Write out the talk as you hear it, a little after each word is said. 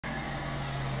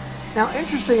Now,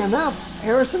 interesting enough,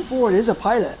 Harrison Ford is a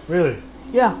pilot. Really?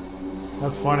 Yeah.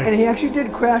 That's funny. And he actually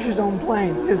did crash his own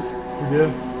plane. He did?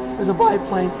 It was a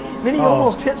biplane. And then he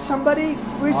almost hit somebody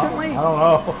recently. I don't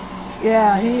know.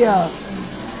 Yeah, he... The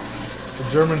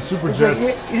German Superjet.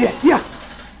 Like, yeah.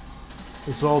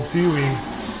 It's all T-Wing.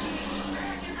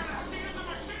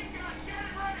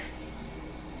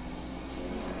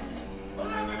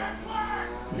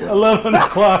 Yeah. 11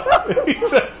 o'clock. He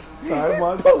just time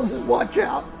watch. Pulls his watch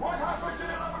out. What happens at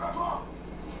 11 o'clock?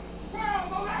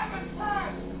 Well, 11,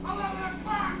 Fred! 11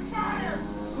 o'clock, fire!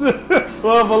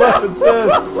 12, 11,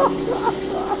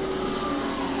 10.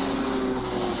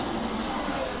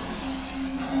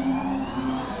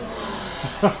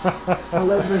 I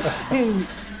love this scene.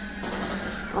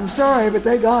 I'm sorry, but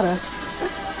they got us.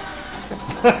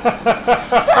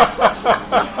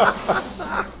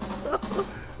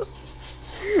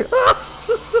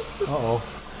 Uh-oh.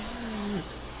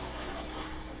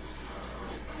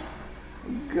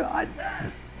 God.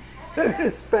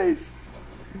 His face.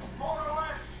 More or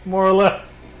less. More or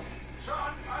less.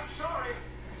 John, I'm sorry.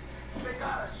 They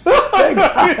got us. They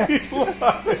got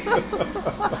us.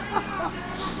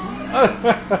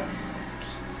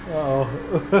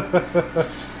 Uh-oh.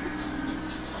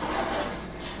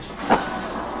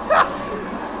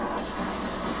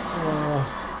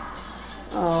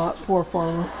 Poor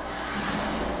farmer.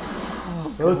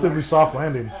 Relatively soft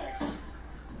landing.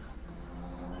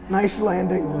 Nice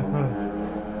landing.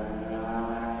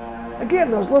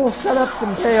 Again, those little setups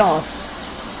and payoffs.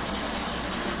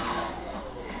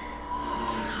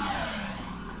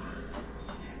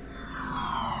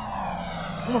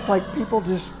 Almost like people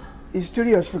just, these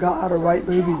studios forgot how to write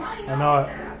movies. I know it.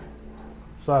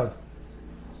 It's sad.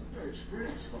 New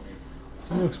experience for me.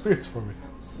 It's a new experience for me.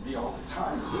 Me all the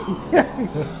time.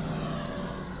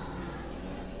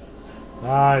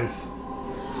 Nice.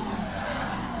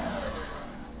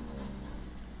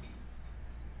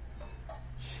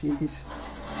 Jeez.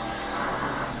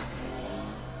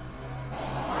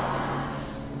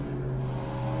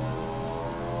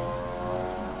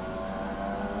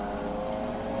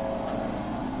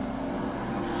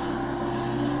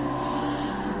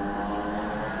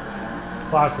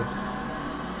 Classic.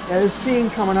 Yeah, this scene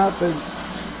coming up is,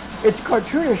 it's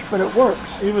cartoonish, but it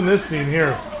works. Even this scene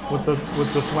here with the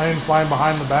flame flying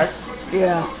behind the back,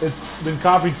 Yeah. it's been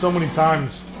copied so many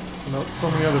times. You know,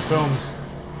 so many other films.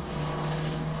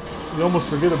 You almost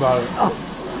forget about it. Oh,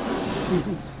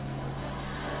 jeez.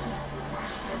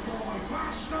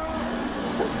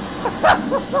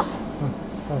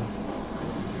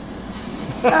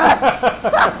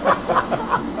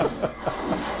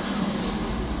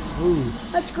 Ooh.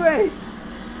 That's great.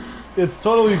 It's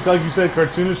totally, like you said,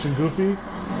 cartoonish and goofy,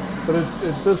 but it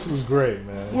just was great,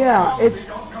 man. Yeah, it's,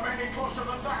 Don't come any closer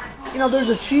than that. you know, there's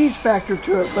a cheese factor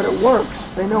to it, but it works.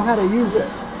 They know how to use it.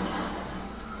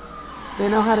 They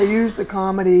know how to use the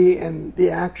comedy and the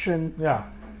action Yeah.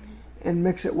 and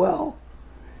mix it well.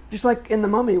 Just like in The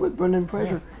Mummy with Brendan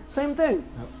Fraser. Same thing.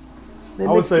 They I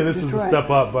would mixed say it this just is a right. step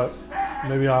up, but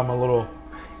maybe I'm a little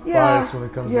biased when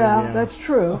it comes to Indiana. that's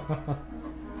true.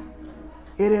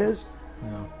 It is.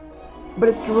 Yeah. But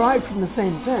it's derived from the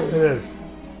same It thing. is.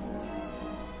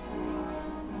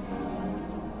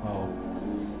 Oh.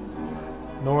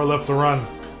 Nowhere left to run.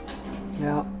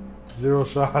 Yeah. 0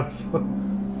 shots.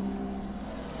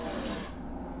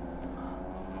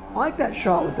 I like that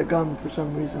shot with the gun for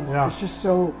some reason. Yeah. It's just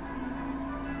so...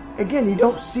 Again, you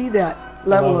don't see that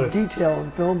level Love of it. detail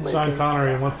in filmmaking. Sean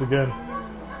Connery once again.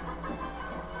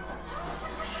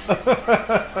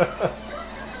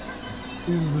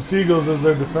 Uses the seagulls as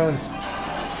their defense.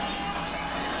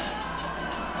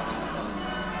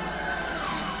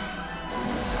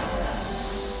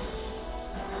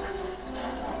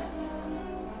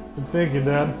 Good thinking,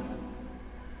 Dad.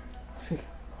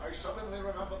 I suddenly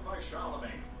remembered my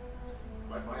Charlemagne.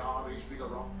 Let my armies be the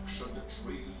rocks and the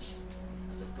trees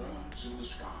and the birds in the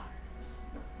sky.